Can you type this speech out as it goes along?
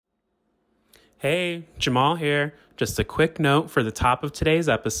Hey, Jamal here. Just a quick note for the top of today's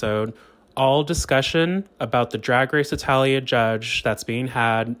episode. All discussion about the Drag Race Italia judge that's being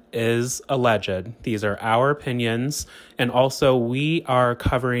had is alleged. These are our opinions. And also, we are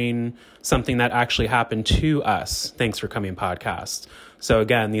covering something that actually happened to us. Thanks for coming, podcast. So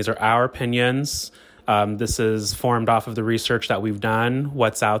again, these are our opinions. This is formed off of the research that we've done.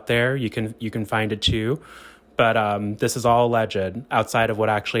 What's out there, you can find it too. But this is all alleged outside of what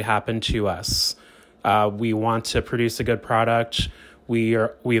actually happened to us. We want to produce a good product.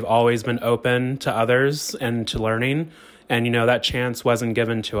 We've always been open to others and to learning. And, that chance wasn't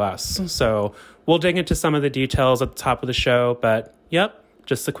given to us. So we'll dig into some of the details at the top of the show. But, yep,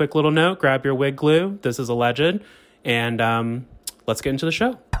 just a quick little note. Grab your wig glue. This is alleged. And let's get into the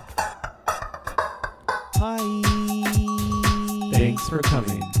show. Hi. Thanks for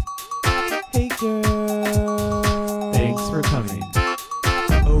coming. Hey, girl. Thanks for coming.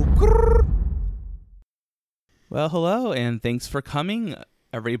 Oh, grrr. Well, hello, and thanks for coming,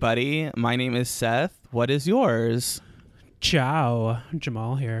 everybody. My name is Seth. What is yours? Ciao.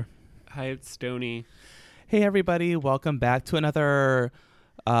 Jamal here. Hi, it's Stoney. Hey, everybody. Welcome back to another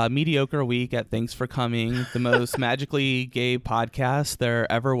mediocre week at Thanks for Coming, the most magically gay podcast there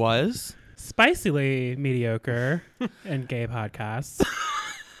ever was. Spicily mediocre and gay podcasts.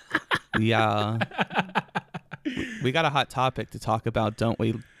 Yeah. We got a hot topic to talk about, don't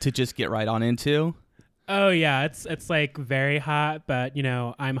we? To just get right on into. Oh yeah, it's like very hot, but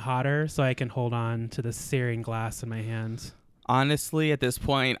I'm hotter, so I can hold on to the searing glass in my hands. Honestly, at this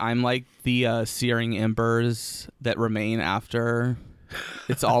point, I'm like the searing embers that remain after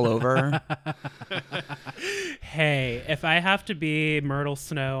it's all over. Hey, if I have to be Myrtle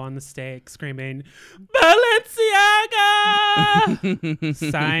Snow on the stake screaming,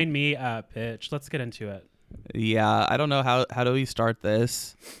 Balenciaga! Sign me up, bitch. Let's get into it. Yeah, I don't know how do we start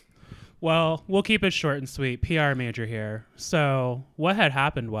this? Well, we'll keep it short and sweet. PR major here. So what had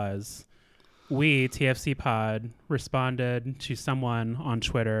happened was we, TFC Pod, responded to someone on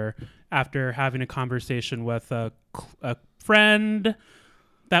Twitter after having a conversation with a friend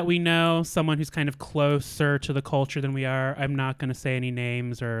that we know, someone who's kind of closer to the culture than we are. I'm not going to say any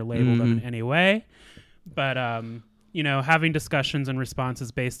names or label them in any way. But, having discussions and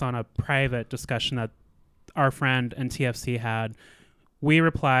responses based on a private discussion that our friend and TFC had, we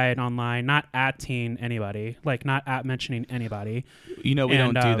replied online, not @teen anybody, like not mentioning anybody. We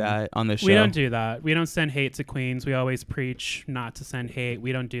don't do that on this show. We don't do that. We don't send hate to queens. We always preach not to send hate.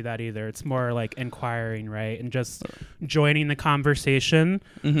 We don't do that either. It's more like inquiring, right? And just joining the conversation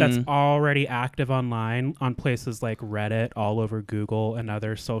that's already active online on places like Reddit, all over Google and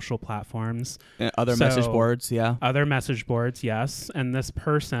other social platforms. And other message boards, yeah. Other message boards, yes. And this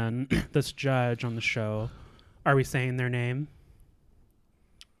person, this judge on the show, are we saying their name?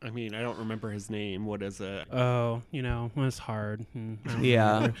 I mean, I don't remember his name. What is it? Oh, it was hard.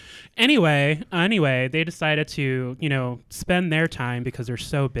 Yeah. Anyway, they decided to, spend their time because they're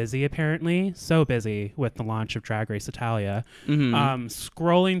so busy, apparently, so busy with the launch of Drag Race Italia,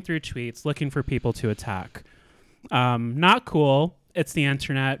 scrolling through tweets, looking for people to attack. Not cool. It's the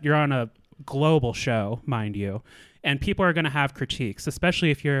internet. You're on a global show, mind you, and people are going to have critiques,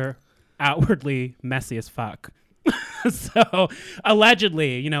 especially if you're outwardly messy as fuck. So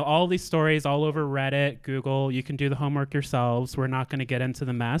allegedly, all these stories all over Reddit, Google, you can do the homework yourselves. We're not going to get into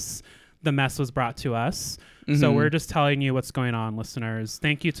the mess. The mess was brought to us. So we're just telling you what's going on, listeners.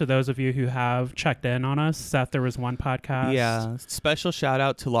 Thank you to those of you who have checked in on us. Seth, there was one podcast. Yeah. Special shout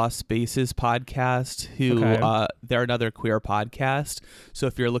out to Lost Spaces podcast, who they're another queer podcast. So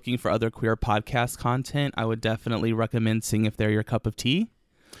if you're looking for other queer podcast content, I would definitely recommend seeing if they're your cup of tea.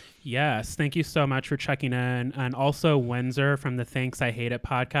 Yes, thank you so much for checking in. And also Windsor from the Thanks I Hate It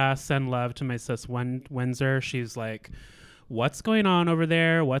podcast. Send love to my sis Windsor. She's like, what's going on over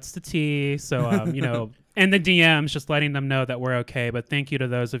there? What's the tea? So, and the DMs, just letting them know that we're okay. But thank you to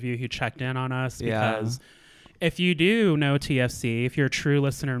those of you who checked in on us. Because if you do know TFC, if you're a true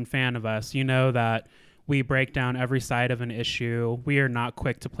listener and fan of us, you know that we break down every side of an issue. We are not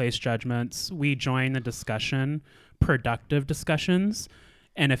quick to place judgments. We join the discussion, productive discussions.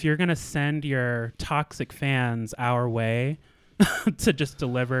 And if you're going to send your toxic fans our way to just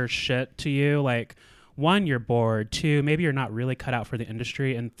deliver shit to you, like, 1, you're bored. 2, maybe you're not really cut out for the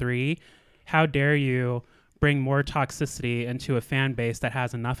industry. And 3, how dare you bring more toxicity into a fan base that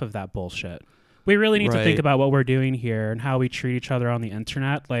has enough of that bullshit? We really need to think about what we're doing here and how we treat each other on the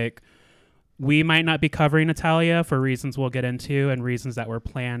internet. Like, we might not be covering Italia for reasons we'll get into and reasons that were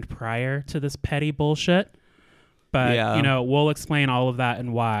planned prior to this petty bullshit. But, we'll explain all of that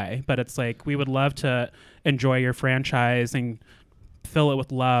and why. But it's like, we would love to enjoy your franchise and fill it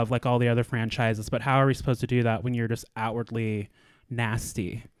with love like all the other franchises. But how are we supposed to do that when you're just outwardly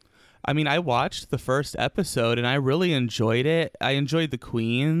nasty? I mean, I watched the first episode and I really enjoyed it. I enjoyed the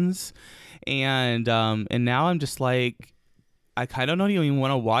queens, and now I'm just like, I kind of don't even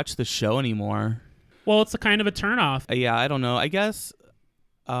want to watch the show anymore. Well, it's a kind of a turnoff. Yeah, I don't know. I guess,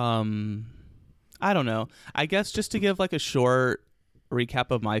 I don't know. I guess just to give like a short recap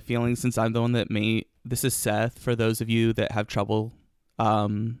of my feelings, since I'm the one that made this is Seth. For those of you that have trouble,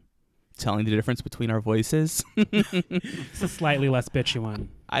 telling the difference between our voices. It's a slightly less bitchy one.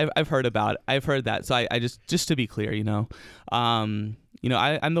 I've heard about it. I've heard that. So I just to be clear, I'm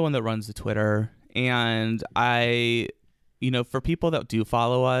the one that runs the Twitter, and for people that do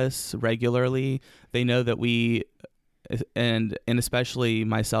follow us regularly, they know that we, and especially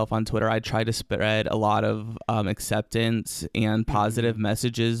myself on Twitter, I try to spread a lot of acceptance and positive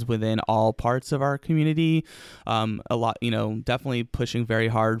messages within all parts of our community. A lot, definitely pushing very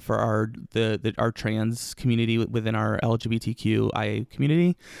hard for our trans community within our LGBTQIA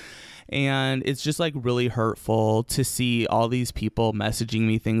community. And it's just like really hurtful to see all these people messaging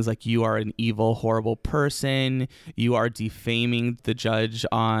me things like, you are an evil, horrible person. You are defaming the judge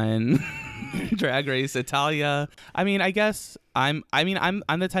on Drag Race Italia. I mean, I guess I'm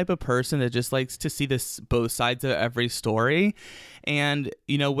the type of person that just likes to see this both sides of every story. And,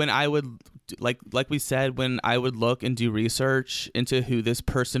 when I would, like we said, when I would look and do research into who this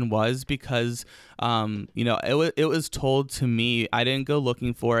person was, because, it was told to me, I didn't go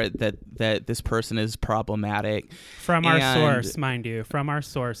looking for it, that this person is problematic. From our source, mind you. From our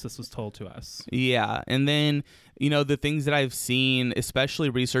source, this was told to us. Yeah. And then, the things that I've seen, especially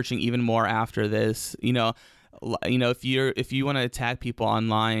researching even more after this, if you want to attack people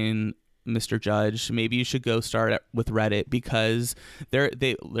online, Mr. Judge, maybe you should go start with Reddit, because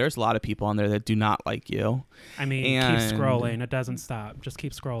there's a lot of people on there that do not like you. I mean, keep scrolling. It doesn't stop. Just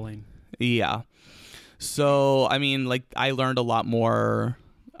keep scrolling. Yeah. So, I mean, like, I learned a lot more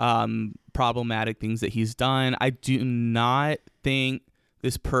problematic things that he's done. I do not think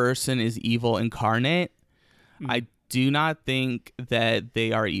this person is evil incarnate. I do not think that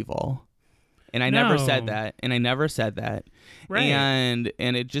they are evil. And I never said that. Right. And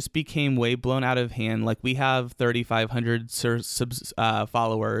it just became way blown out of hand. Like, we have 3,500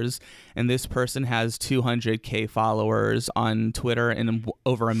 followers, and this person has 200K followers on Twitter and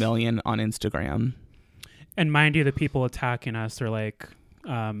over 1 million on Instagram. And mind you, the people attacking us are like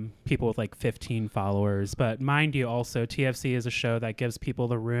people with like 15 followers. But mind you, also, TFC is a show that gives people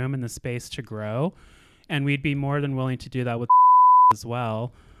the room and the space to grow. And we'd be more than willing to do that with as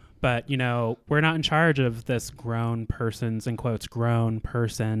well. But, we're not in charge of this grown person's, in quotes, grown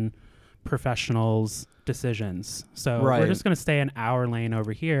person professionals' decisions. So We're just going to stay in our lane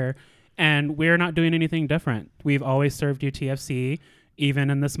over here. And we're not doing anything different. We've always served you TFC, even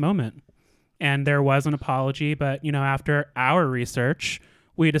in this moment. And there was an apology. But, after our research,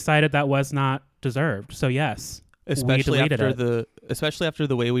 we decided that was not deserved. So, yes, especially after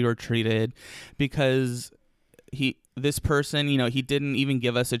the way we were treated, because this person, he didn't even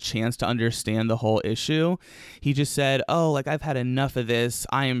give us a chance to understand the whole issue. He just said, oh, like, I've had enough of this.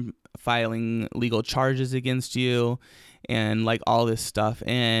 I am filing legal charges against you and like all this stuff.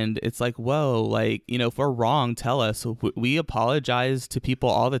 And it's like, whoa, like, if we're wrong, tell us. We apologize to people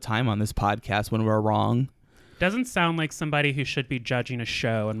all the time on this podcast when we're wrong. Doesn't sound like somebody who should be judging a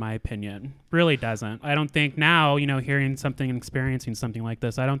show, in my opinion. Really doesn't. I don't think now, hearing something and experiencing something like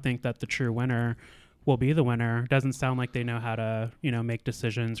this, I don't think that the true winner will be the winner. Doesn't sound like they know how to, make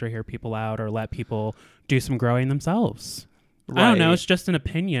decisions or hear people out or let people do some growing themselves. Right. I don't know. It's just an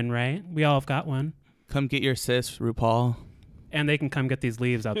opinion, right? We all have got one. Come get your sis, RuPaul. And they can come get these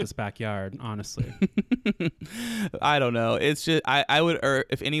leaves out this backyard, honestly. I don't know. It's just, I would,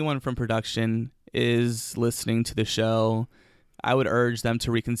 if anyone from production is listening to the show, I would urge them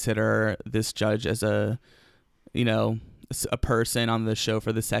to reconsider this judge as a person on the show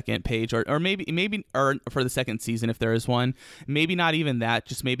for the second page, or maybe for the second season, if there is one. Maybe not even that,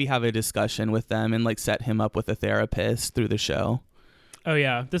 just maybe have a discussion with them and like set him up with a therapist through the show. Oh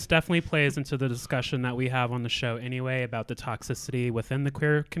yeah, this definitely plays into the discussion that we have on the show anyway about the toxicity within the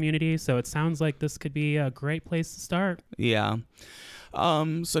queer community. So it sounds like this could be a great place to start. Yeah.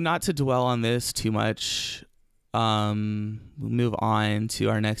 So not to dwell on this too much, we'll move on to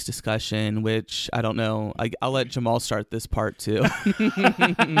our next discussion, which I don't know. I'll let Jamal start this part too.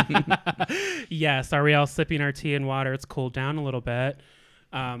 Yes. Are we all sipping our tea and water? It's cooled down a little bit.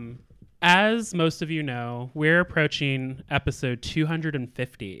 As most of you know, we're approaching episode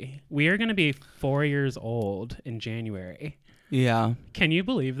 250. We are going to be 4 years old in January. Yeah. Can you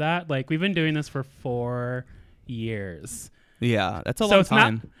believe that? Like, we've been doing this for 4 years. Yeah, that's a long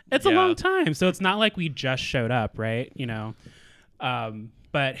time. It's a long time. So it's not like we just showed up, right? You know,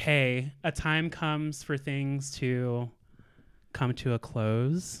 but hey, a time comes for things to come to a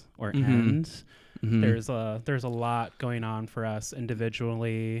close or end. There's a lot going on for us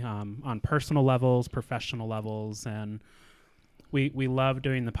individually, on personal levels, professional levels, and we love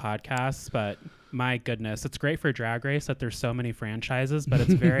doing the podcasts, but my goodness, it's great for Drag Race that there's so many franchises, but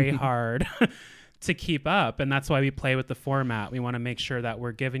it's very hard to keep up. And that's why we play with the format. We want to make sure that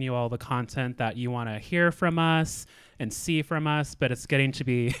we're giving you all the content that you want to hear from us and see from us, but it's getting to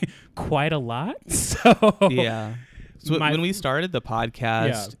be quite a lot. So yeah. So when we started the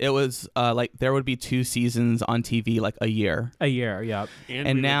podcast, it was like there would be 2 seasons on TV like a year. Yeah.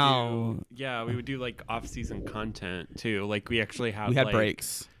 And now we would do like off-season content too. Like we actually had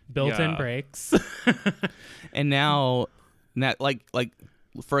breaks. Built-in breaks. And now like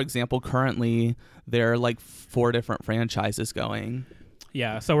for example, currently there are like 4 different franchises going.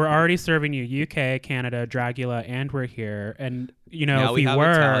 Yeah, so we're already serving you UK, Canada, Dragula, and we're here. And, you know, if we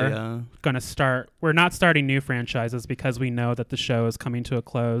were going to start, we're not starting new franchises because we know that the show is coming to a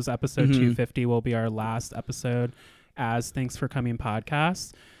close. Episode 250 will be our last episode as Thanks for Coming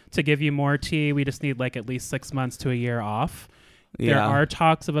podcast. To give you more tea, we just need like at least 6 months to a year off. Yeah. There are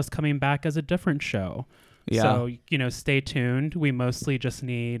talks of us coming back as a different show. Yeah. So, you know, stay tuned. We mostly just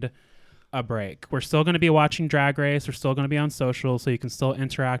need a break. We're still going to be watching Drag Race. We're still going to be on social, so you can still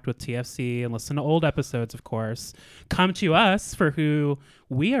interact with TFC and listen to old episodes, of course. Come to us for who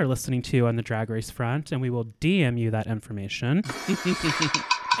we are listening to on the Drag Race front, and we will DM you that information.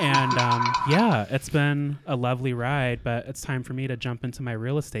 And yeah, it's been a lovely ride, but it's time for me to jump into my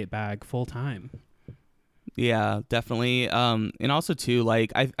real estate bag full time. Yeah, definitely. And also too,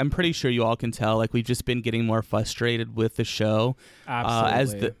 like I'm pretty sure you all can tell, like we've just been getting more frustrated with the show.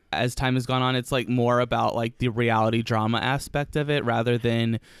 Absolutely. As time has gone on, it's like more about like the reality drama aspect of it rather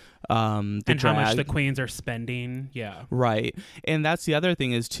than and how much the queens are spending. Yeah. Right. And that's the other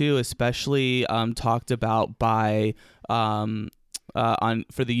thing is too, especially talked about by for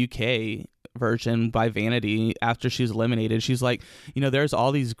the UK version by Vanity after she was eliminated. She's like, you know, there's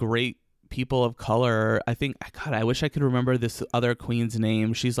all these great people of color. I think, God, I wish I could remember this other queen's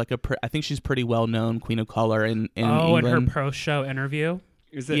name. She's like I think she's pretty well known queen of color in England. In her pro show interview.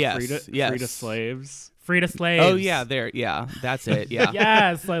 Is it Frida Slaves? Frida Slaves. Oh yeah, that's it. Yeah.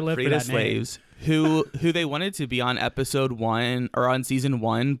 Yes, I live Frida for that Slaves, name. who they wanted to be on episode 1 or on season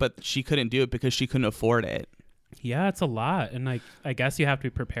 1, but she couldn't do it because she couldn't afford it. Yeah, it's a lot, and like I guess you have to be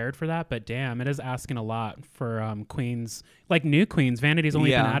prepared for that. But damn, it is asking a lot for queens, like new queens. Vanity's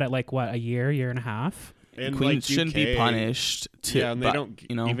only been at it like what, a year and a half. And queens like shouldn't be punished. And they don't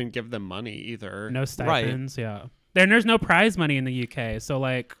even give them money either. No stipends. Right. Yeah, there's no prize money in the UK. So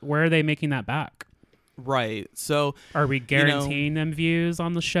like, where are they making that back? Right. So are we guaranteeing them views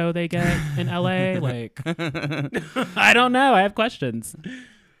on the show they get in LA? Like, I don't know. I have questions.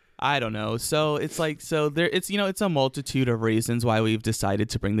 I don't know. So it's like, it's a multitude of reasons why we've decided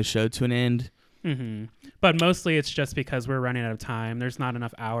to bring the show to an end. Mm-hmm. But mostly it's just because we're running out of time. There's not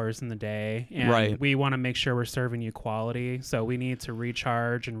enough hours in the day. And we want to make sure we're serving you quality. So we need to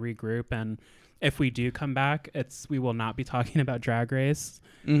recharge and regroup. And if we do come back, we will not be talking about Drag Race.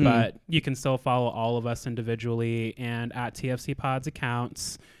 Mm-hmm. But you can still follow all of us individually and at TFC Pod's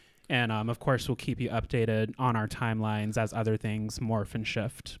accounts. And, of course, we'll keep you updated on our timelines as other things morph and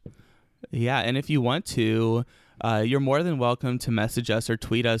shift. Yeah, and if you want to, you're more than welcome to message us or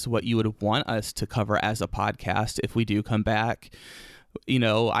tweet us what you would want us to cover as a podcast if we do come back. You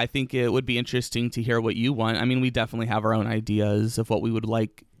know, I think it would be interesting to hear what you want. I mean, we definitely have our own ideas of what we would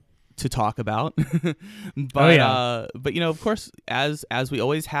like to talk about. But you know, of course, as we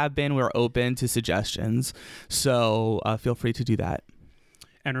always have been, we're open to suggestions. So feel free to do that.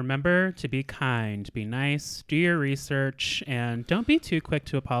 And remember to be kind, be nice, do your research, and don't be too quick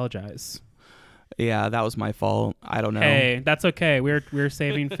to apologize. Yeah, that was my fault. I don't know. Hey, that's okay. We're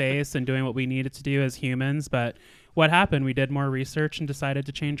saving face and doing what we needed to do as humans. But what happened? We did more research and decided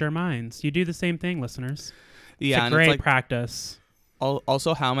to change our minds. You do the same thing, listeners. Yeah, it's a great practice.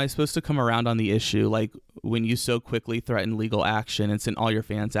 Also, how am I supposed to come around on the issue? Like when you so quickly threaten legal action and send all your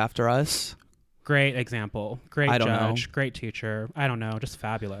fans after us? Great example. Great judge. Great teacher. I don't know. Just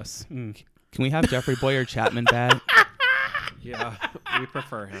fabulous. Can we have Jeffrey Boyer Chapman back? Yeah, we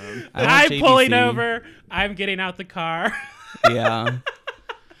prefer him. I'm pulling over. I'm getting out the car. Yeah.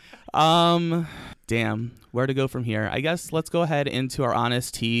 Damn. Where to go from here? I guess let's go ahead into our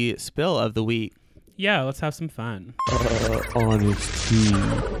honest tea spill of the week. Yeah, let's have some fun. Honest tea.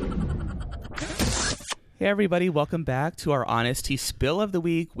 Hey everybody, welcome back to our Honesty Spill of the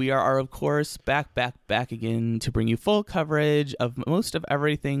Week. We are, of course, back again to bring you full coverage of most of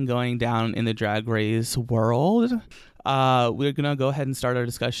everything going down in the Drag Race world. We're going to go ahead and start our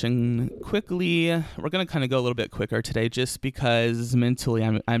discussion quickly. We're going to kind of go a little bit quicker today just because mentally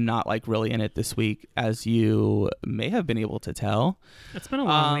I'm not like really in it this week, as you may have been able to tell. It's been a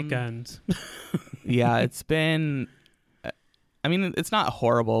long weekend. Yeah, it's been, I mean, it's not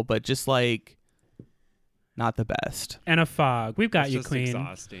horrible, but just like not the best. And a fog. We've got It's you, just Queen.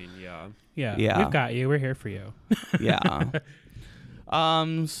 exhausting, yeah. Yeah, we've got you. We're here for you. Yeah.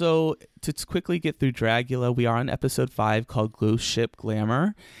 So to quickly get through Dragula, we are on episode 5 called Ghost Ship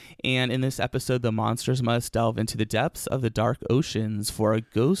Glamour. And in this episode, the monsters must delve into the depths of the dark oceans for a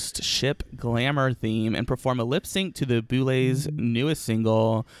ghost ship glamour theme and perform a lip sync to the Boulet's newest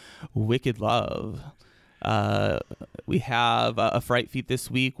single, Wicked Love. We have a Fright Feat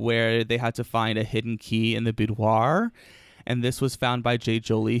this week where they had to find a hidden key in the boudoir. And this was found by Jade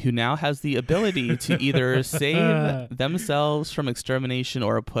Jolie, who now has the ability to either save themselves from extermination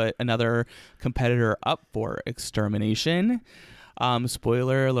or put another competitor up for extermination.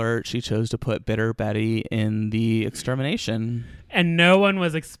 Spoiler alert, she chose to put Bitter Betty in the extermination. And no one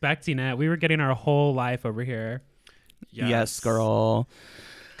was expecting it. We were getting our whole life over here. Yes girl.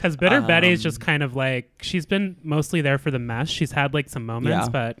 Because Bitter Betty's just kind of like, she's been mostly there for the mess. She's had like some moments,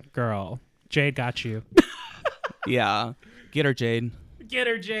 but girl, Jade got you. Yeah. Get her, Jade. Get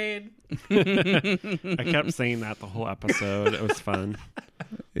her, Jade. I kept saying that the whole episode. It was fun.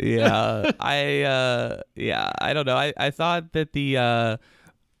 Yeah. I don't know. I thought that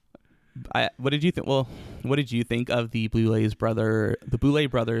what did you think? Well, what did you think of the Boulet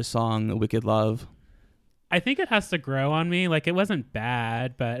Brothers song Wicked Love? I think it has to grow on me. Like, it wasn't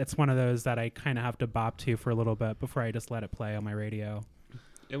bad, but it's one of those that I kind of have to bop to for a little bit before I just let it play on my radio.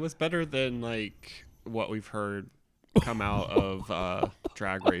 It was better than like what we've heard come out of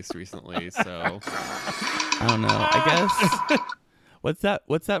Drag Race recently. So I don't know. I guess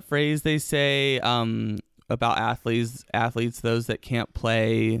what's that phrase they say about athletes? Those that can't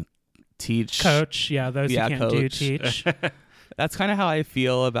play teach. Coach, yeah, those who can't do coach. teach. That's kind of how I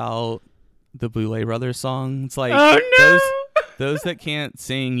feel about the Boulet Brothers song. It's like, oh no! those that can't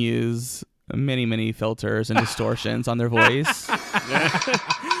sing use many filters and distortions on their voice.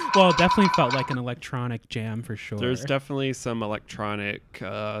 Well, it definitely felt like an electronic jam for sure. There's definitely some electronic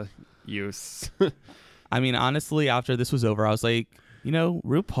use. I mean, honestly, after this was over, I was like,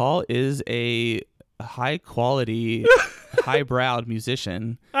 RuPaul is a high quality, highbrowed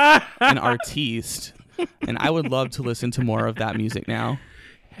musician, an artiste, and I would love to listen to more of that music now.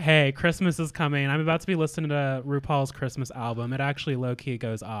 Hey, Christmas is coming. I'm about to be listening to RuPaul's Christmas album. It actually low-key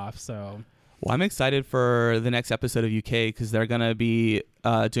goes off, so... Well, I'm excited for the next episode of UK because they're going to be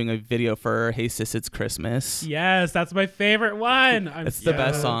doing a video for Hey Sis, It's Christmas. Yes, that's my favorite one. It's the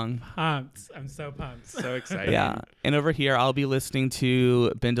best song. Pumped. I'm so pumped. So excited. Yeah. And over here, I'll be listening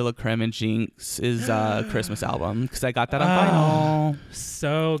to Ben de la Creme and Jinx's Christmas album because I got that on vinyl.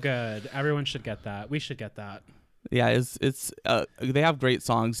 So good. Everyone should get that. We should get that. Yeah, it's they have great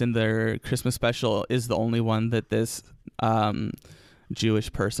songs, and their Christmas special is the only one that this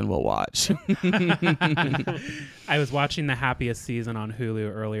Jewish person will watch. I was watching The Happiest Season on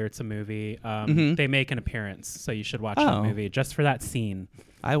Hulu earlier. It's a movie. They make an appearance, so you should watch that movie just for that scene.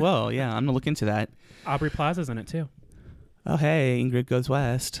 I will. Yeah, I'm gonna look into that. Aubrey Plaza's in it too. Oh hey, Ingrid Goes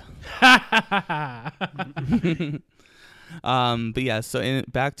West. But yeah, so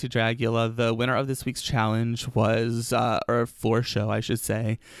back to Dragula, the winner of this week's challenge was, or floor show, I should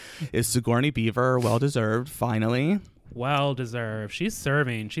say, is Sigourney Beaver. Well deserved, finally. Well deserved. She's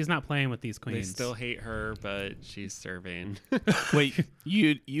serving. She's not playing with these queens. They still hate her, but she's serving. Wait,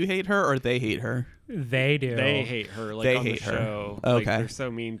 you hate her or they hate her? They do. They hate her. Like they on hate the her. show. Okay. Like, they're so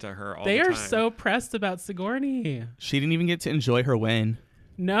mean to her all the time. They are so pressed about Sigourney. She didn't even get to enjoy her win.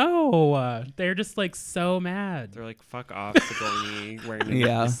 No, they're just like so mad. They're like, fuck off, Sigourney, wearing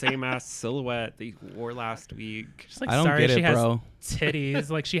the same ass silhouette that you wore last week. She's like, I don't sorry, get it, she has bro.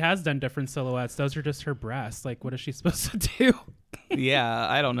 titties. Like, she has done different silhouettes. Those are just her breasts. Like, what is she supposed to do? Yeah,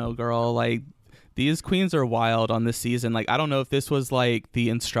 I don't know, girl. Like, these queens are wild on this season. Like, I don't know if this was like the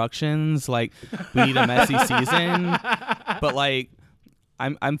instructions, like, we need a messy season, but like,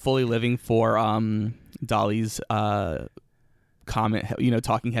 I'm fully living for Dolly's comment,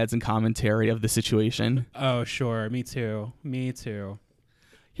 talking heads and commentary of the situation. Oh, sure. Me too.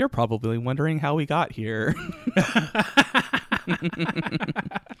 You're probably wondering how we got here.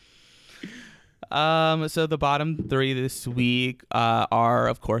 So the bottom three this week are,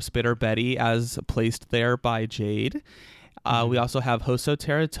 of course, Bitter Betty, as placed there by Jade. We also have Hoso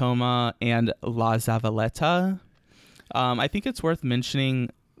Teratoma and La Zavaleta. I think it's worth mentioning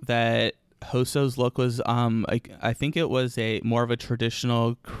that Hoso's look was, I think it was a more of a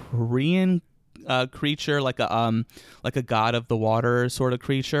traditional Korean creature, like a god of the water sort of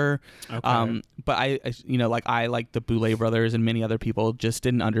creature. Okay. But I like the Boulay brothers and many other people just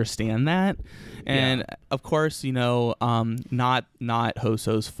didn't understand that. And of course, not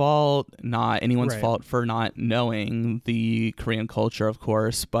Hoso's fault, not anyone's Right. fault for not knowing the Korean culture, of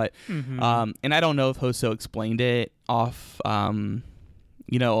course. But and I don't know if Hoso explained it off. Maybe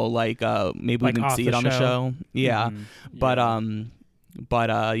we Like didn't off see the it on the show? show. Yeah. Mhm. But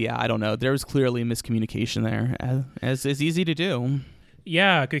I don't know. There was clearly miscommunication there, as is easy to do.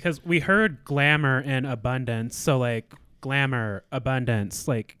 Yeah, because we heard glamour and abundance. So like glamour, abundance,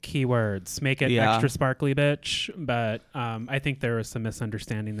 like keywords, make it Yeah. extra sparkly, bitch. But I think there was some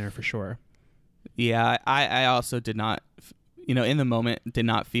misunderstanding there for sure. Yeah, I also did not, in the moment, did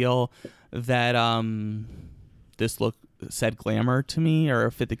not feel that this look said glamour to me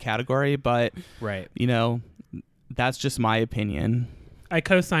or fit the category. But, Right. that's just my opinion. I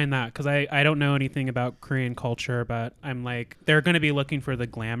co-sign that because I don't know anything about Korean culture, but I'm like, they're going to be looking for the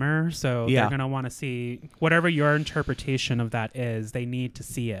glamour. So Yeah. they're going to want to see whatever your interpretation of that is. They need to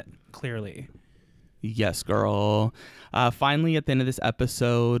see it clearly. Yes, girl. Finally, at the end of this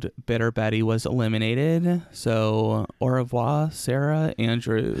episode, Bitter Betty was eliminated. So, au revoir, Sarah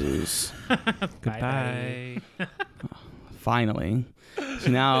Andrews. Goodbye. Finally.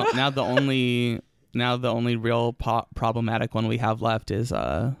 So now the only real problematic one we have left is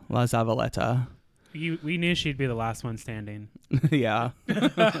La Zavaleta. We knew she'd be the last one standing. Yeah.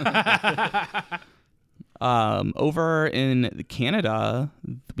 Over in Canada,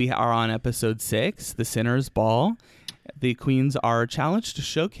 we are on episode 6, The Sinner's Ball. The queens are challenged to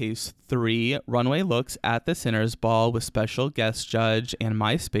showcase 3 runway looks at the Sinner's Ball with special guest judge and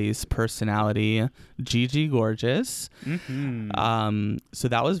MySpace personality Gigi Gorgeous. Mm-hmm. So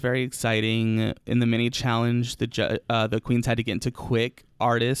that was very exciting. In the mini challenge, the queens had to get into quick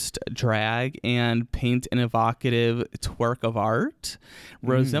artist drag and paint an evocative twerk of art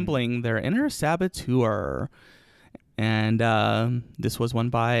resembling their inner saboteur. And this was won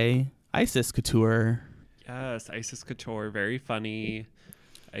by Isis Couture. Yes, Isis Couture, very funny.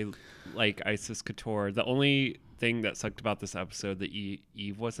 I like Isis Couture. The only thing that sucked about this episode that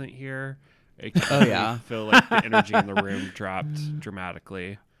Eve wasn't here. I feel like the energy in the room dropped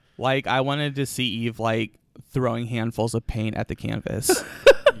dramatically. Like, I wanted to see Eve like throwing handfuls of paint at the canvas.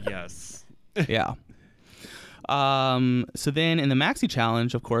 Yes. Yeah. So then in the maxi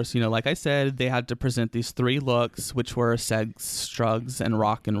challenge, of course, like I said, they had to present these 3 looks, which were Sex, Drugs, and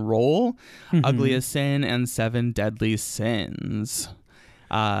Rock and Roll, Ugly as Sin, and 7 Deadly Sins.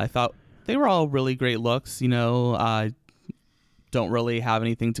 I thought they were all really great looks. Don't really have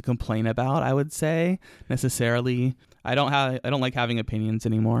anything to complain about, I would say, necessarily. I don't like having opinions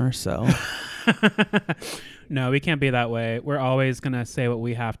anymore, so. No, we can't be that way. We're always going to say what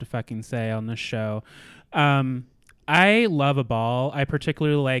we have to fucking say on this show. I love a ball. I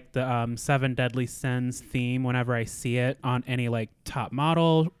particularly like the 7 Deadly Sins theme whenever I see it on any like top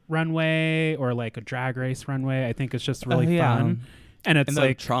model runway or like a drag race runway. I think it's just really fun. And it's the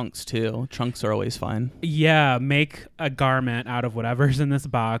like trunks too. Trunks are always fun. Yeah, make a garment out of whatever's in this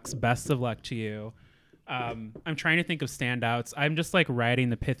box. Best of luck to you. I'm trying to think of standouts. I'm just like riding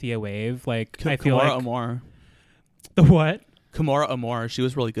the Pythia wave. Like I feel Kimora like Amor. The what? Kimora Amor. She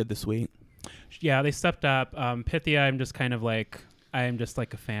was really good this week. Yeah, they stepped up. Pythia, I'm just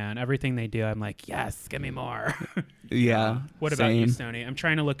like a fan. Everything they do, I'm like, yes, give me more. Yeah. What about you, Stoney? I'm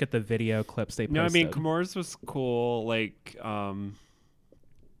trying to look at the video clips they posted. No, I mean, Kimura's was cool. Like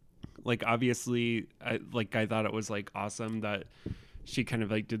obviously, I thought it was like awesome that she kind of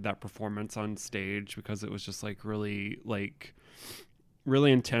like did that performance on stage because it was just like really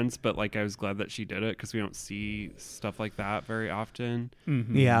intense. But like, I was glad that she did it because we don't see stuff like that very often.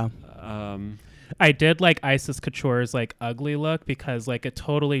 Mm-hmm. Yeah. I did like Isis Couture's like ugly look because like it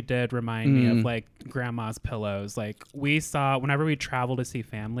totally did remind me of like grandma's pillows. Like we saw whenever we travel to see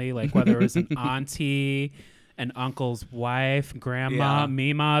family, like whether it was an auntie, an uncle's wife, grandma,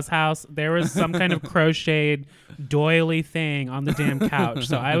 Mima's house, there was some kind of crocheted doily thing on the damn couch.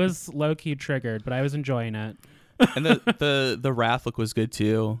 So I was low key triggered, but I was enjoying it. And the Wrath look was good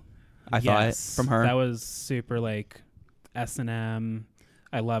too. I thought from her. That was super like S&M.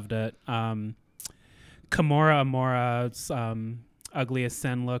 I loved it. Kimora Amora's Ugly as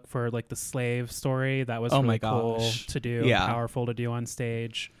Sin look for like the slave story. That was really cool to do. Yeah. Powerful to do on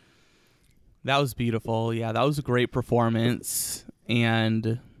stage. That was beautiful. Yeah, that was a great performance.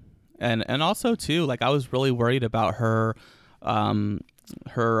 And and also too, like I was really worried about her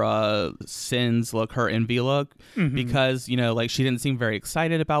sins look, her envy look, because like she didn't seem very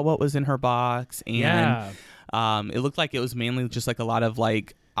excited about what was in her box, and it looked like it was mainly just like a lot of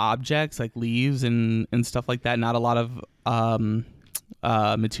like objects, like leaves and stuff like that, not a lot of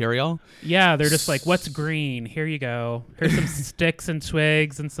material. Yeah, they're just like, what's green? Here you go. Here's some sticks and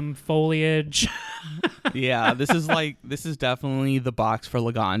twigs and some foliage. Yeah, this is definitely the box for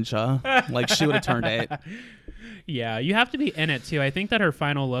Laganja. Like she would have turned it. Yeah, you have to be in it too. I think that her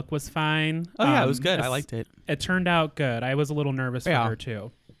final look was fine. Oh yeah, it was good. I liked it. It turned out good. I was a little nervous for her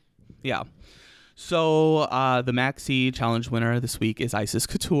too. Yeah. So the Maxi Challenge winner this week is Isis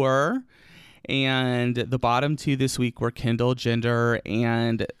Couture. And the bottom two this week were Kendall Gender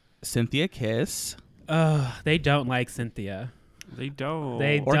and Cynthia Kiss. They don't like Cynthia. They don't.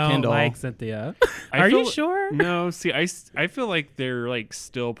 They or don't Kendall. like Cynthia. Are you sure? No, see, I feel like they're like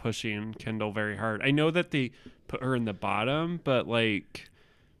still pushing Kendall very hard. I know that they put her in the bottom, but like,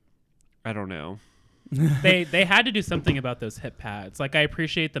 I don't know. They had to do something about those hip pads. Like, I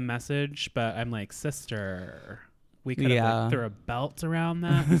appreciate the message, but I'm like, sister, we could have like, threw a belt around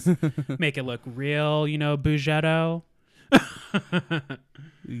that, make it look real, Bougetto.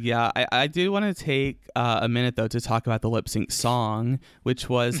 Yeah, I do want to take a minute though to talk about the lip sync song, which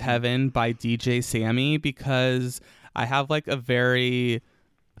was Heaven by DJ Sammy, because I have like a very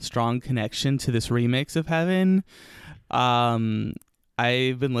strong connection to this remix of Heaven.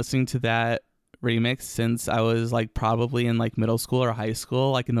 I've been listening to that remix since I was like probably in like middle school or high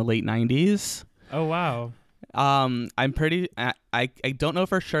school, like in the late 90s. Oh wow. I'm pretty I don't know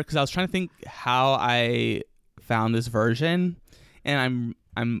for sure, because I was trying to think how I found this version, and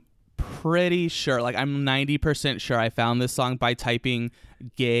I'm pretty sure, like I'm 90% sure I found this song by typing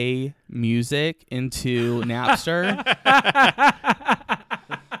gay music into Napster.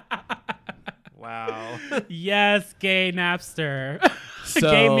 Wow. Yes, gay Napster.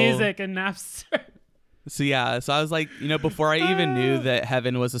 Gay music and Napster. So yeah, so I was like, before I even knew that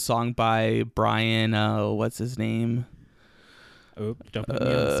Heaven was a song by Brian, what's his name? Oop, don't put me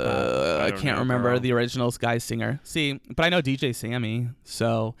on the spot. I can't remember the original Sky singer. See, but I know DJ Sammy,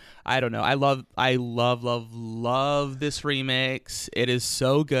 so I don't know. I love this remix. It is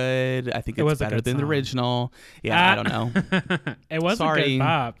so good. I think it's better than the original. Yeah, I don't know. It was a good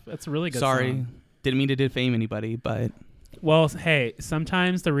pop. It's a really good song. Didn't mean to defame anybody, but well, hey,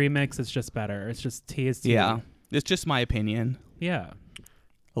 sometimes the remix is just better. It's just T is T. Yeah, it's just my opinion. Yeah.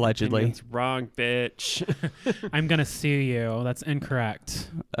 Allegedly. It's wrong, bitch. I'm going to sue you. That's incorrect.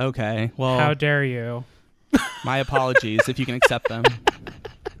 Okay. Well, how dare you? My apologies if you can accept them.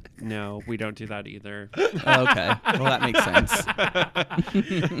 No, we don't do that either. Okay. Well, that makes sense.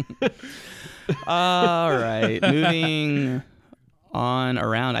 All right. Moving on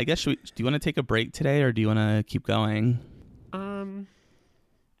around. I guess do you want to take a break today, or do you want to keep going?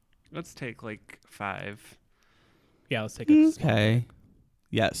 Let's take like 5. Yeah, let's take it. Okay.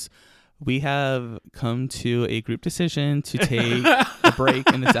 Yes. We have come to a group decision to take a break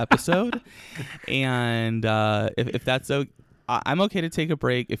in this episode. And if that's okay, I'm okay to take a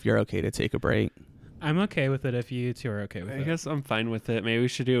break if you're okay to take a break. I'm okay with it if you two are okay with it. I guess I'm fine with it. Maybe we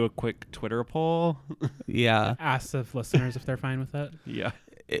should do a quick Twitter poll. Yeah. Ask the listeners if they're fine with it. Yeah.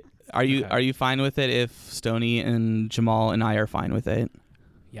 Are you fine with it if Stoney and Jamal and I are fine with it?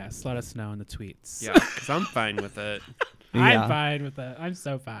 Yes, let us know in the tweets. Yeah, because I'm fine with it. I'm fine with it. I'm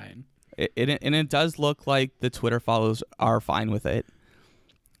so fine. It does look like the Twitter follows are fine with it.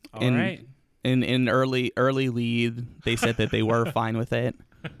 All right. In early lead, they said that they were fine with it.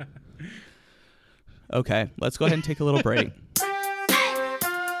 Okay, let's go ahead and take a little break.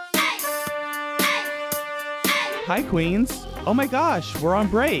 Hi, Queens. Oh my gosh, we're on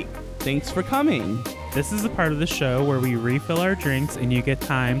break. Thanks for coming. This is the part of the show where we refill our drinks and you get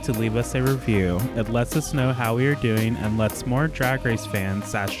time to leave us a review. It lets us know how we are doing and lets more Drag Race fans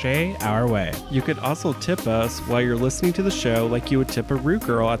sashay our way. You could also tip us while you're listening to the show like you would tip a Rue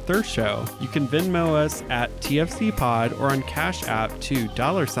Girl at their show. You can Venmo us at TFC Pod or on Cash App to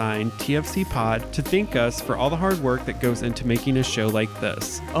 $TFC Pod to thank us for all the hard work that goes into making a show like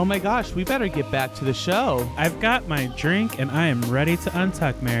this. Oh my gosh, we better get back to the show. I've got my drink and I am ready to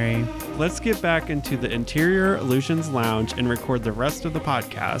untuck, Mary. Let's get back into the Interior Illusions Lounge and record the rest of the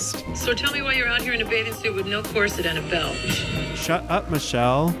podcast. So tell me why you're out here in a bathing suit with no corset and a belt. Shut up,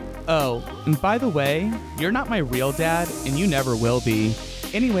 Michelle. Oh, and by the way, you're not my real dad, and you never will be.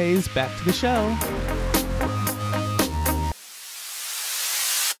 Anyways, back to the show.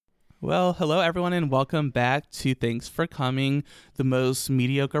 Well, hello everyone, and welcome back to Thanks for Coming, the most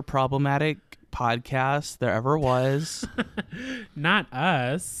mediocre, problematic podcast there ever was. Not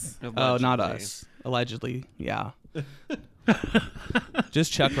us. Allegedly. Oh, not us. Allegedly, yeah.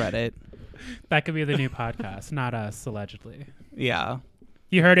 Just check Reddit. That could be the new podcast. Not us, allegedly. Yeah.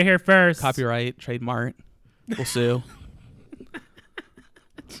 You heard it here first. Copyright, trademark. We'll sue.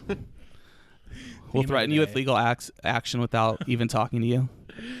 We'll threaten you with legal action without even talking to you.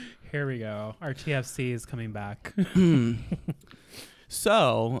 Here we go. Our TFC is coming back.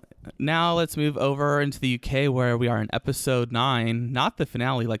 So now let's move over into the UK where we are in episode 9. Not the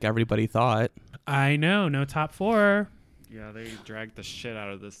finale like everybody thought. I know. No top 4. Yeah, they dragged the shit out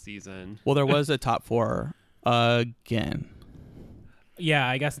of this season. Well, there was a top 4 again. Yeah,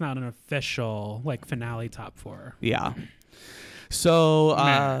 I guess not an official like finale top 4. Yeah. So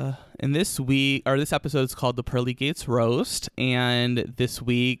in this episode is called The Pearly Gates Roast, and this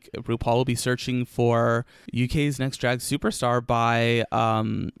week RuPaul will be searching for UK's next drag superstar by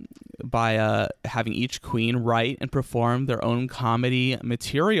having each queen write and perform their own comedy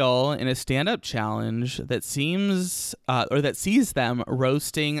material in a stand-up challenge that sees them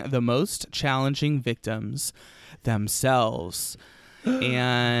roasting the most challenging victims themselves.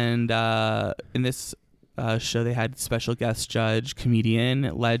 And in this show, they had special guest judge,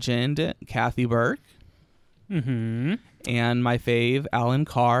 comedian, legend Kathy Burke, and my fave, Alan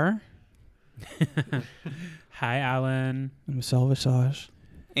Carr. Hi, Alan. Michelle Visage.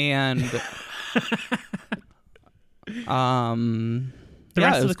 And the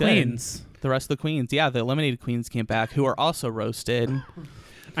rest of the queens. The rest of the queens. Yeah, the eliminated queens came back, who are also roasted.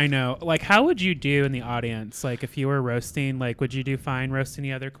 I know. Like, how would you do in the audience? Like, if you were roasting, like, would you do fine roasting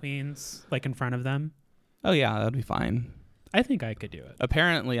the other queens, like, in front of them? Oh, yeah, that'd be fine. I think I could do it.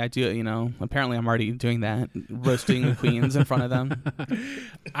 Apparently, I do, apparently I'm already doing that, roasting the queens in front of them.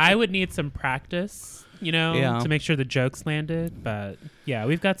 I would need some practice, to make sure the jokes landed. But, yeah,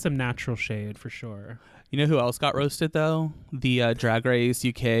 we've got some natural shade for sure. You know who else got roasted, though? The Drag Race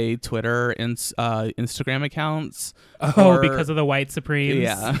UK Twitter and Instagram accounts. Because of the white Supremes?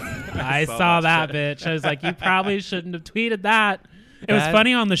 Yeah. I saw that, bitch. I was like, you probably shouldn't have tweeted that. It was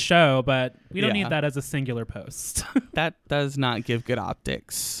funny on the show, but we don't need that as a singular post. That does not give good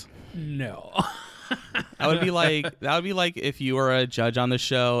optics. No. That would be like if you were a judge on the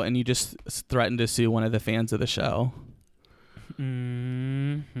show and you just threatened to sue one of the fans of the show.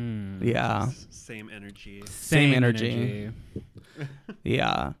 Mm-hmm. Yeah. Same energy. Same energy.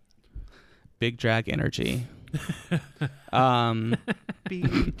 Yeah. Big drag energy.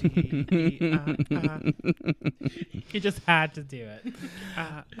 You just had to do it.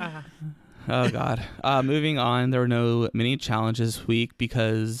 Oh God. Moving on, there were no mini challenges this week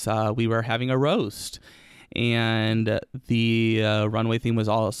because we were having a roast, and the runway theme was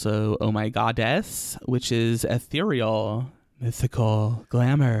also "Oh My Goddess," which is ethereal, mythical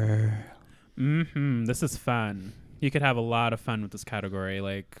glamour. This is fun. You could have a lot of fun with this category.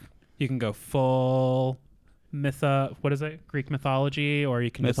 Like, you can go full what is it? Greek mythology, or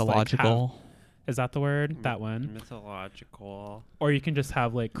you can mythological. Is that the word? That one? Mythological. Or you can just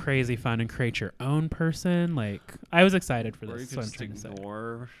have like crazy fun and create your own person. Like, I was excited for this. Or you can just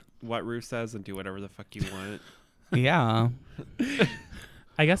ignore what Ru says and do whatever the fuck you want. Yeah.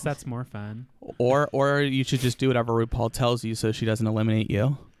 I guess that's more fun. Or you should just do whatever RuPaul tells you so she doesn't eliminate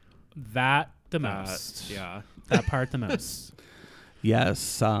you. That the most. Yeah. That part the most.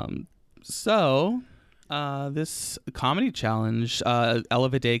 Yes. So this comedy challenge, Ella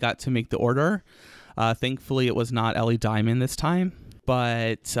Vidae got to make the order. Thankfully, it was not Ellie Diamond this time.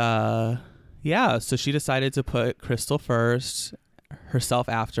 But so she decided to put Crystal first, herself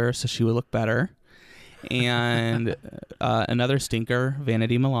after, so she would look better. And another stinker,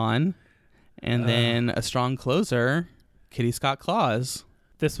 Vanity Milan. And then a strong closer, Kitty Scott Claus.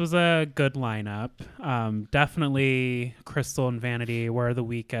 This was a good lineup. Definitely Crystal and Vanity were the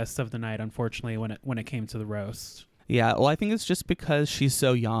weakest of the night, unfortunately, when it came to the roast. Yeah, well, I think it's just because she's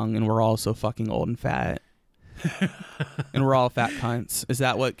so young and we're all so fucking old and fat. And we're all fat cunts. Is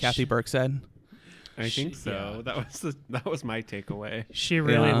that what Kathy Burke said? I think so. Yeah. That was my takeaway. She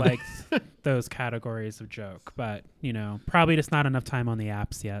really liked those categories of joke, but, probably just not enough time on the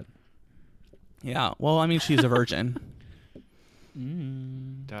apps yet. Yeah, well, I mean, she's a virgin.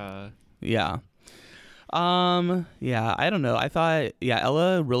 Duh. Yeah. I don't know. I thought,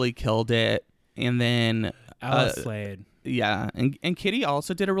 Ella really killed it. And then Ella slayed. Yeah. And Kitty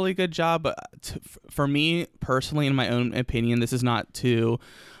also did a really good job. For me personally, in my own opinion, this is not to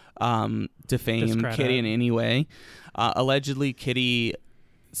defame Discredit. Kitty in any way. Allegedly, Kitty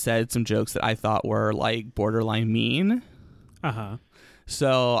said some jokes that I thought were like borderline mean. Uh-huh.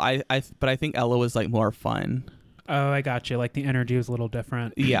 So but I think Ella was like more fun. Oh, I got you. Like the energy was a little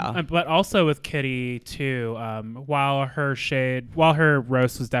different. Yeah. But also with Kitty too, while her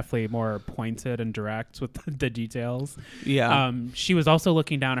roast was definitely more pointed and direct with the details. Yeah. She was also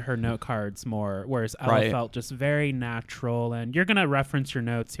looking down at her note cards more, whereas Ella felt just very natural. And you're gonna reference your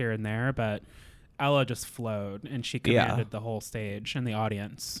notes here and there, but Ella just flowed and she commanded the whole stage and the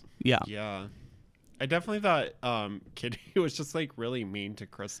audience. Yeah. Yeah. I definitely thought Kitty was just like really mean to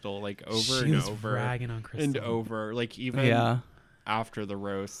Crystal, like over and over, ragging on Crystal. and over, like even after the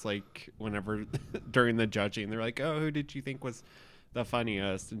roast, like whenever during the judging, they're like, "Oh, who did you think was the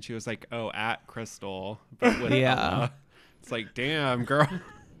funniest?" And she was like, "Oh, at Crystal." But with Ella, it's like, damn, girl.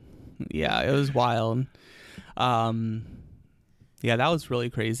 Yeah, it was wild. Yeah, that was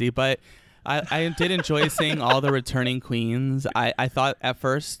really crazy, but. I did enjoy seeing all the returning queens. I thought at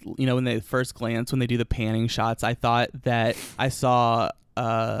first, when they first glance, when they do the panning shots, I thought that I saw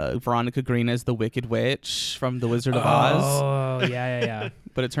Veronica Green as the Wicked Witch from The Wizard of Oz. Oh, yeah.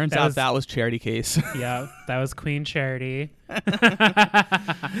 But it turns out that was Charity Case. Yeah, that was Queen Charity.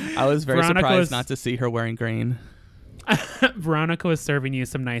 I was very surprised not to see her wearing green. Veronica was serving you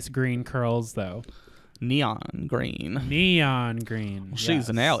some nice green curls, though. Neon green. She's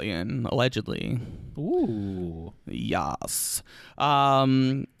an alien, allegedly. Ooh. Yes.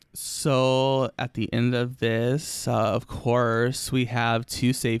 So at the end of this, of course, we have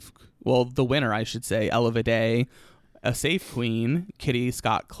the winner, I should say, Ella Vidae, a safe queen, Kitty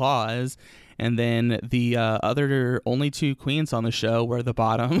Scott Claus, and then the only two queens on the show were the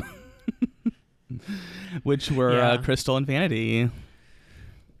bottom, which were Crystal and Vanity.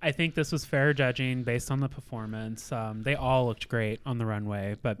 I think this was fair judging based on the performance. They all looked great on the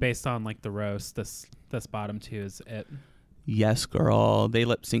runway, but based on like the roast, this bottom two is it. Yes, girl. They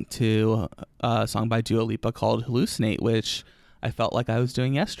lip synced to a song by Dua Lipa called "Hallucinate," which I felt like I was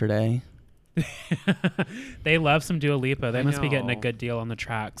doing yesterday. They love some Dua Lipa. They must be getting a good deal on the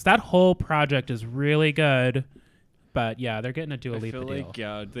tracks. That whole project is really good. But yeah, they're getting a Dua Lipa deal. Like,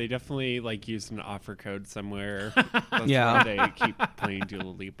 they definitely like used an offer code somewhere. That's why they keep playing Dua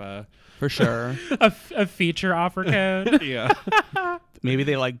Lipa. For sure. a feature offer code. Yeah. Maybe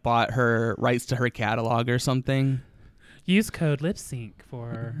they like bought her rights to her catalog or something. Use code LipSync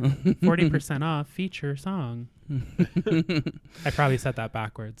for 40% off feature song. I probably said that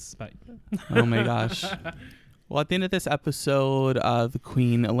backwards, but oh my gosh. Well, at the end of this episode, the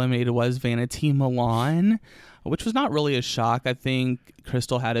queen eliminated was Vanity Milan, which was not really a shock. I think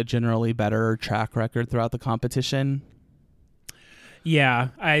Crystal had a generally better track record throughout the competition. Yeah,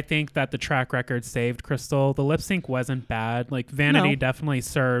 I think that the track record saved Crystal. The lip sync wasn't bad. Like Vanity definitely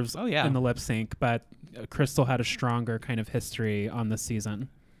serves in the lip sync, but Crystal had a stronger kind of history on this season.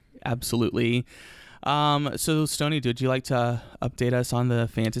 Absolutely. So Stoney, would you like to update us on the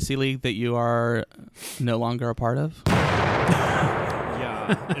fantasy league that you are no longer a part of?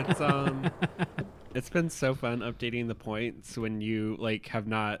 Yeah, it's been so fun updating the points when you like have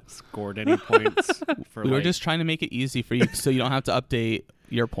not scored any points. We were just trying to make it easy for you, so you don't have to update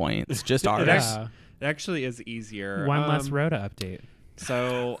your points, just ours. It actually is easier. One less row to update.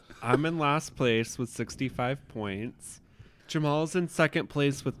 So I'm in last place with 65 points. Jamal's in second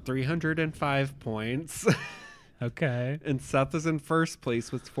place with 305 points. Okay. And Seth is in first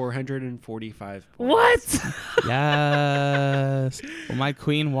place with 445 points. What? Yes. Well, my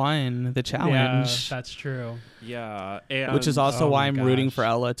queen won the challenge. Yeah, that's true. Yeah. And which is also why I'm rooting for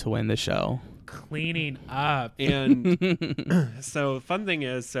Ella to win the show. Cleaning up. And so fun thing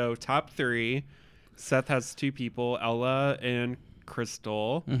is, top three, Seth has two people, Ella and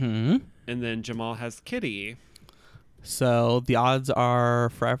Crystal. Mm-hmm. And then Jamal has Kitty. So the odds are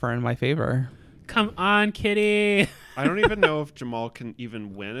forever in my favor. Come on, Kitty. I don't even know if Jamal can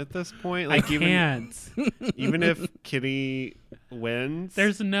even win at this point. Like, I can't. Even if Kitty wins,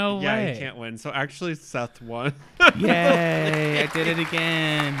 there's no way. Yeah, he can't win. So actually, Seth won. Yay! I did it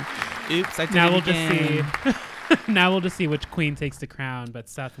again. Oops! I did it again. Now we'll just see which queen takes the crown, but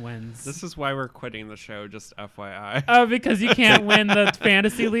Seth wins. This is why we're quitting the show, just FYI. Oh, because you can't win the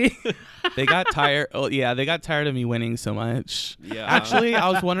fantasy league? They got tired. Oh, yeah, they got tired of me winning so much. Yeah. Actually, I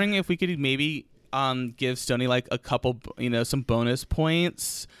was wondering if we could maybe give Stoney like a couple, some bonus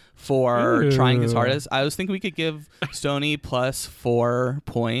points for trying his hardest. I was thinking we could give Stoney plus 4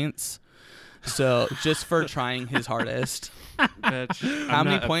 points. So just for trying his hardest. Bitch, how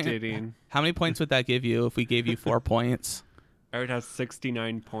many points would that give you if we gave you 4 points? I would have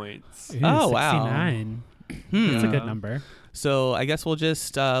 69 points. Ooh, oh, 69. Wow. That's a good number. So I guess we'll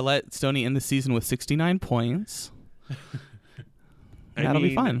just let Stoney end the season with 69 points. That'll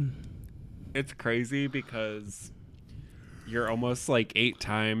be fun. It's crazy because you're almost like 8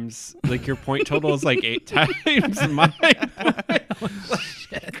 times. Like your point total is like 8 times mine.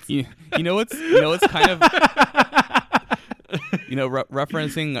 You know what's kind of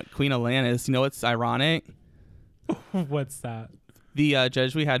referencing Queen Atlantis. You know what's ironic? What's that? The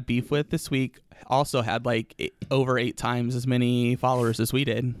judge we had beef with this week also had like over 8 times as many followers as we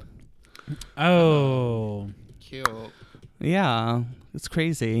did. Oh, Cute. Yeah, it's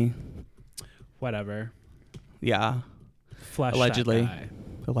crazy. Whatever. Yeah, Flush allegedly. that guy.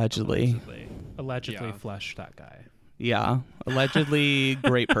 Allegedly Yeah. flush that guy. Yeah, allegedly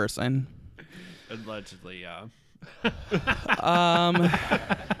great person. Allegedly, yeah.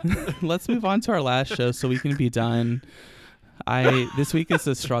 Let's move on to our last show so we can be done. This week is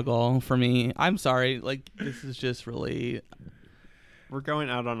a struggle for me. I'm sorry. Like, this is just really. We're going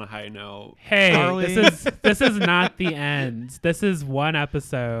out on a high note. Hey, Harley. this is not the end. This is one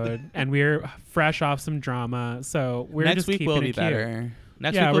episode, and we're fresh off some drama. So we're Next just week keeping will be it cute. better.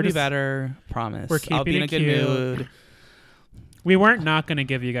 Next Yeah, week we're will be just- better. Promise. we're I'll be in keeping a it good cute. mood. We weren't not going to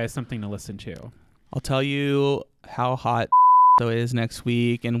give you guys something to listen to. I'll tell you how hot so is next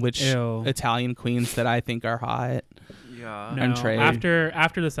week and which Ew. Italian queens that I think are hot. Yeah. No, And trade.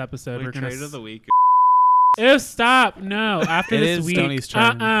 after this episode, Like we're gonna. trade of the week. Ew, stop! No, after It this is week. Stoney's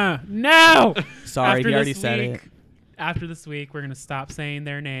turn. No. Sorry, After he already this said week- it. After this week, we're gonna stop saying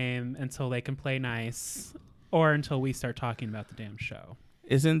their name until they can play nice, or until we start talking about the damn show.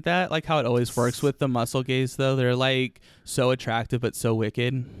 Isn't that like how it always works with the muscle gays though? They're like so attractive but so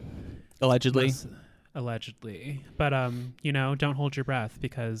wicked. Allegedly. Allegedly, but don't hold your breath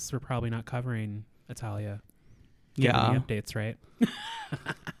because we're probably not covering Italia. Giving Yeah. the updates, right?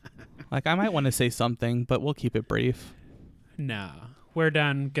 Like I might want to say something, but we'll keep it brief. No, we're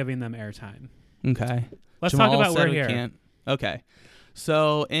done giving them airtime. Okay. Let's Jamal talk about said we're we here. can't. Okay.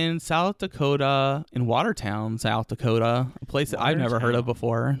 So in South Dakota, in Watertown, South Dakota, a place that I've never heard of Watertown.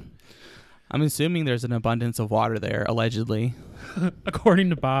 before. I'm assuming there's an abundance of water there, allegedly. According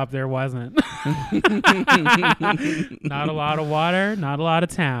to Bob, there wasn't. Not a lot of water, not a lot of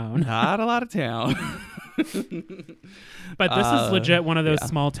town. Not a lot of town. But this is legit one of those yeah.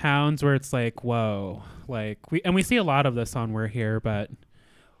 small towns where it's like, whoa. Like we see a lot of this on We're Here, but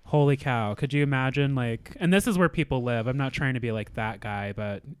holy cow, could you imagine and this is where people live. I'm not trying to be like that guy,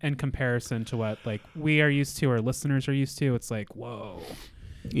 but in comparison to what like we are used to or listeners are used to, it's like, whoa.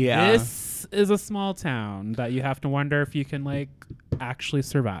 Yeah. This is a small town that you have to wonder if you can actually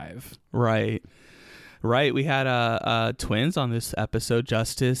survive. Right. We had twins on this episode,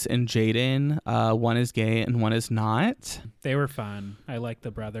 Justice and Jaden. One is gay and one is not. They were fun. I like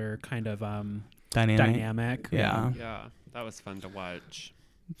the brother kind of Dynamic. dynamic. Yeah. Yeah, that was fun to watch.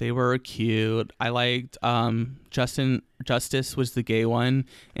 They were cute. I liked Justice was the gay one,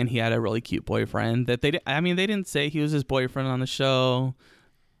 and he had a really cute boyfriend that they didn't say he was his boyfriend on the show.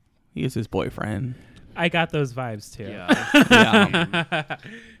 He was his boyfriend. I got those vibes too. Yeah. Yeah.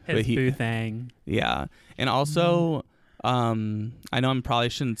 His But he- boo thing. Yeah. And also I know I probably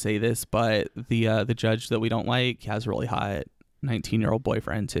shouldn't say this, but the judge that we don't like has a really hot 19-year-old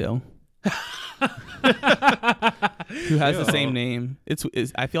boyfriend too. Who has the same name.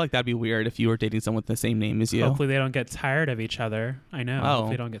 I feel like that'd be weird if you were dating someone with the same name as you. Hopefully they don't get tired of each other. I know. Oh. Hopefully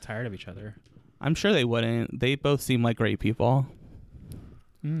they don't get tired of each other. I'm sure they wouldn't. They both seem like great people.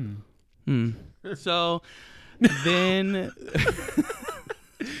 So then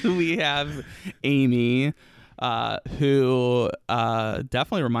we have Amy, who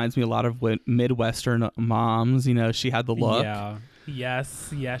definitely reminds me a lot of Midwestern moms. You know, she had the look. Yeah.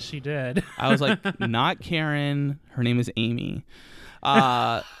 Yes, she did. I was like, not Karen. Her name is Amy.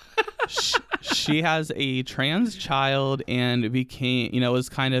 She has a trans child and was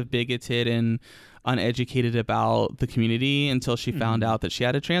kind of bigoted and uneducated about the community until she found out that she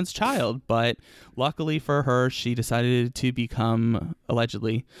had a trans child. But luckily for her, she decided to become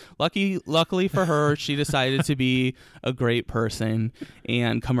luckily for her, she decided to be a great person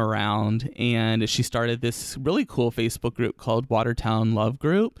and come around. And she started this really cool Facebook group called Watertown Love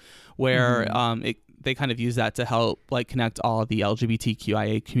Group, where they kind of use that to help connect all of the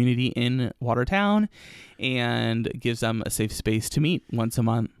LGBTQIA community in Watertown and gives them a safe space to meet once a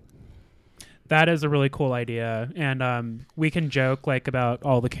month. That is a really cool idea. And we can joke about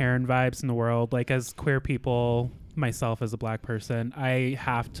all the Karen vibes in the world. As queer people, myself as a black person, I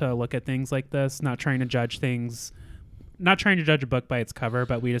have to look at things like this, not trying to judge a book by its cover,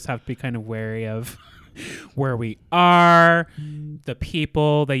 but we just have to be kind of wary of where we are, the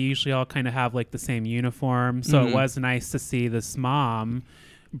people. They usually all kind of have the same uniform. So it was nice to see this mom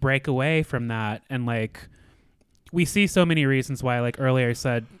break away from that and we see so many reasons why, like earlier I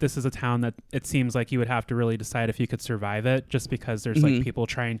said, this is a town that it seems like you would have to really decide if you could survive it, just because there's like people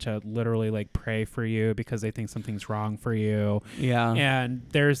trying to literally like pray for you because they think something's wrong for you. Yeah. And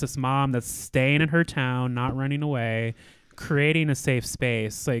there's this mom that's staying in her town, not running away, creating a safe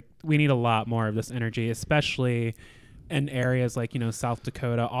space. Like, we need a lot more of this energy, especially in areas like, South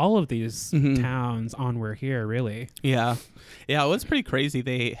Dakota, all of these towns onward here, really. Yeah. Yeah, it was pretty crazy.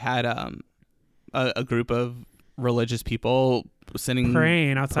 They had a group of religious people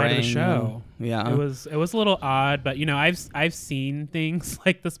praying outside of the show. Yeah. It was a little odd, but I've seen things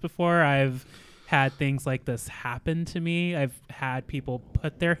like this before. I've had things like this happen to me. I've had people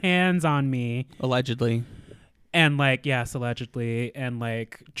put their hands on me. Allegedly. And allegedly, and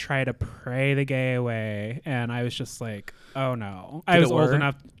like try to pray the gay away. And I was just like, oh no. I was old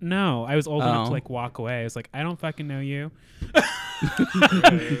enough to like walk away. I was like, I don't fucking know you.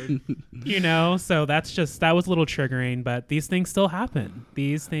 So that was a little triggering, but these things still happen.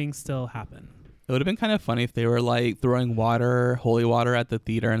 It would have been kind of funny if they were like throwing holy water at the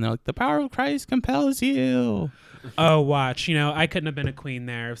theater, and they're like, the power of Christ compels you. Oh, watch. I couldn't have been a queen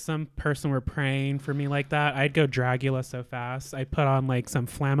there. If some person were praying for me like that, I'd go Dragula so fast. I'd put on like some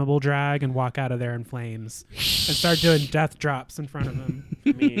flammable drag and walk out of there in flames and start doing death drops in front of them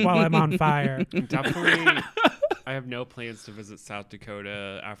while I'm on fire. Definitely. I have no plans to visit South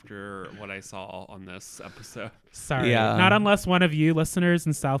Dakota after what I saw on this episode. Sorry. Yeah. Not unless one of you listeners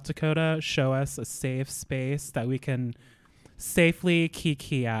in South Dakota show us a safe space that we can safely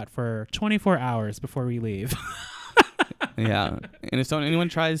kiki at for 24 hours before we leave. Yeah. And if anyone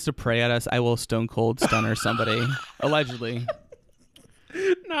tries to pray at us, I will stone cold stunner somebody. Allegedly.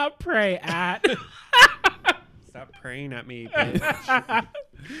 Not pray at. Stop praying at me, bitch.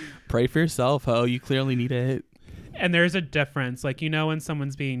 Pray for yourself, ho. You clearly need it. And there's a difference. Like, when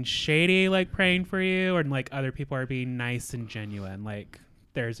someone's being shady, like praying for you, or like other people are being nice and genuine. Like,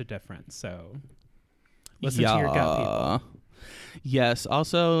 there's a difference. So listen to your gut, people. Yes.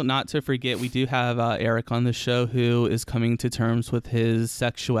 Also, not to forget, we do have Eric on the show who is coming to terms with his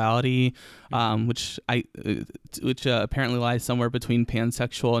sexuality, which apparently lies somewhere between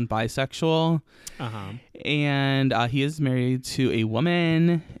pansexual and bisexual. And he is married to a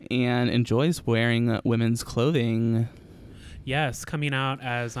woman and enjoys wearing women's clothing. Yes, coming out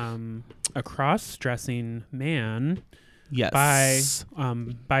as a cross-dressing man. Yes.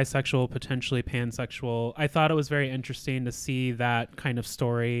 Bisexual, potentially pansexual. I thought it was very interesting to see that kind of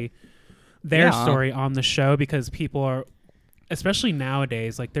story, story on the show, because people are, especially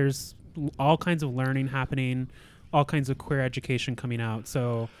nowadays, like there's all kinds of learning happening, all kinds of queer education coming out.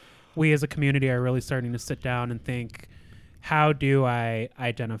 So we as a community are really starting to sit down and think, how do I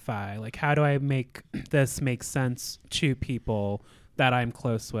identify? Like, how do I make this make sense to people that I'm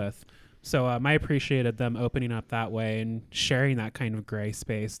close with? So I appreciated them opening up that way and sharing that kind of gray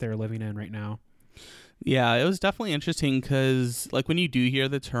space they're living in right now. Yeah, it was definitely interesting because, like, when you do hear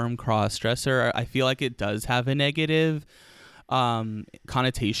the term cross-dresser, I feel like it does have a negative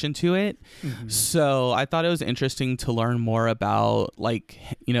connotation to it. So I thought it was interesting to learn more about, like,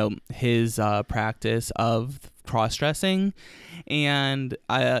 his practice of cross-dressing. And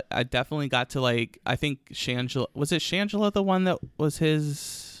I definitely got to, like, I think Shangela, was it Shangela the one that was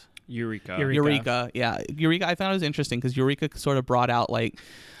his... Eureka. Yeah. Eureka, I thought it was interesting because Eureka sort of brought out like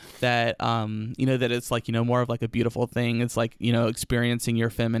that, that it's like, more of like a beautiful thing. It's like, experiencing your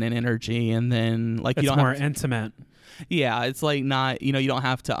feminine energy, and then like it's more intimate. Yeah. It's like not, you don't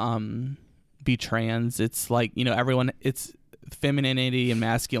have to be trans. It's like, everyone, it's femininity and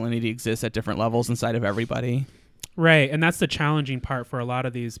masculinity exists at different levels inside of everybody. Right. And that's the challenging part for a lot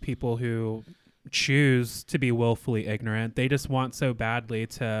of these people who choose to be willfully ignorant. They just want so badly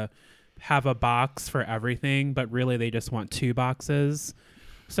to have a box for everything, but really they just want 2 boxes.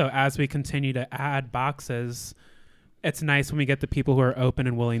 So as we continue to add boxes, it's nice when we get the people who are open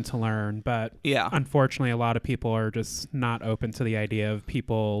and willing to learn. But unfortunately, a lot of people are just not open to the idea of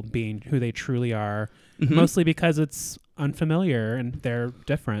people being who they truly are, mostly because it's unfamiliar and they're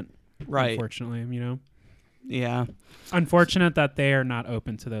different. Right. Unfortunately, Yeah. Unfortunate that they are not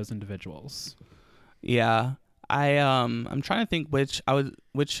open to those individuals. Yeah. I'm trying to think which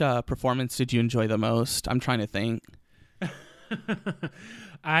performance did you enjoy the most? I'm trying to think.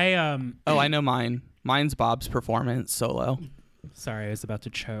 Oh, I know mine. Mine's Bob's performance solo. Sorry, I was about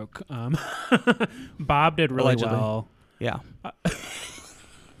to choke. Bob did really well. Yeah.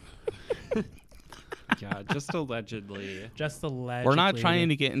 Yeah, just allegedly. Just allegedly. We're not trying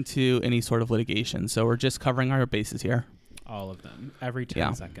to get into any sort of litigation, so we're just covering our bases here. all of them every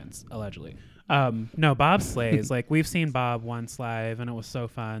 10 seconds, allegedly. No, Bob slays. Like, we've seen Bob once live, and it was so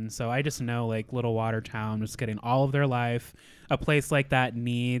fun. So I just know, like, Little Watertown was getting all of their life. A place like that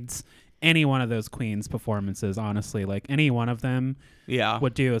needs any one of those Queens performances, honestly. Like, any one of them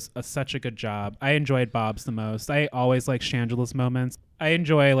would do such a good job. I enjoyed Bob's the most. I always like Shangela's moments. I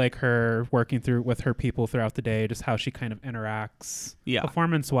enjoy, like, her working through with her people throughout the day, just how she kind of interacts. Yeah.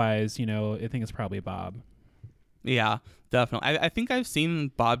 Performance-wise, you know, I think it's probably Bob. Yeah, definitely. I think I've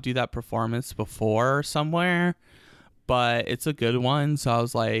seen Bob do that performance before somewhere, but it's a good one. So I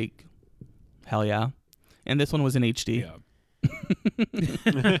was like, hell yeah. And this one was in HD. Yeah.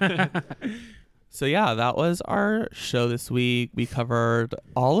 So yeah, that was our show this week. We covered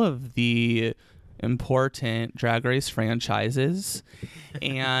all of the important Drag Race franchises,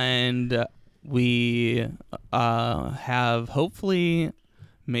 and we have hopefully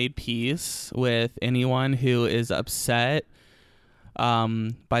made peace with anyone who is upset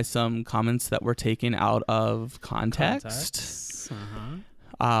by some comments that were taken out of context.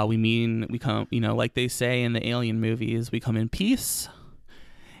 We come, you know, like they say in the Alien movies, we come in peace.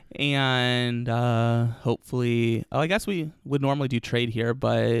 And hopefully, I guess we would normally do trade here,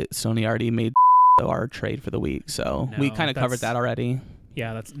 but Sony already made our trade for the week, so we kind of covered that already.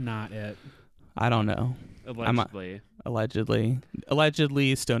 Yeah, that's not it. I don't know.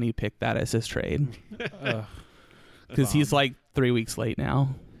 Allegedly, Stoney picked that as his trade because he's like 3 weeks late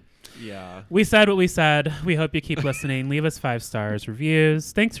now. Yeah. We said what we said. We hope you keep listening. Leave us 5 stars,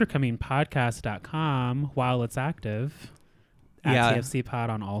 reviews. Thanks for coming. Podcast.com while it's active. At TFC Pod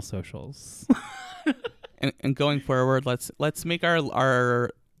on all socials. and going forward, let's make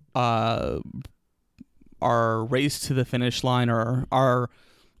our race to the finish line, or our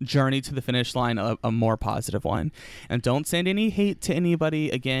journey to the finish line, a more positive one. And don't send any hate to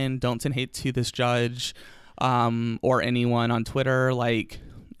anybody. Again, don't send hate to this judge or anyone on Twitter. Like,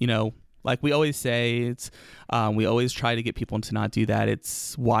 you know, like we always say, it's we always try to get people to not do that.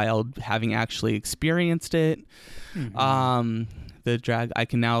 It's wild having actually experienced it. Mm-hmm. I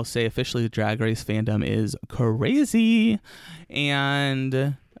can now say officially, the Drag Race fandom is crazy.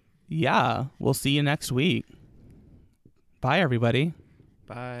 And yeah, we'll see you next week. Bye, everybody.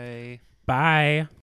 Bye. Bye.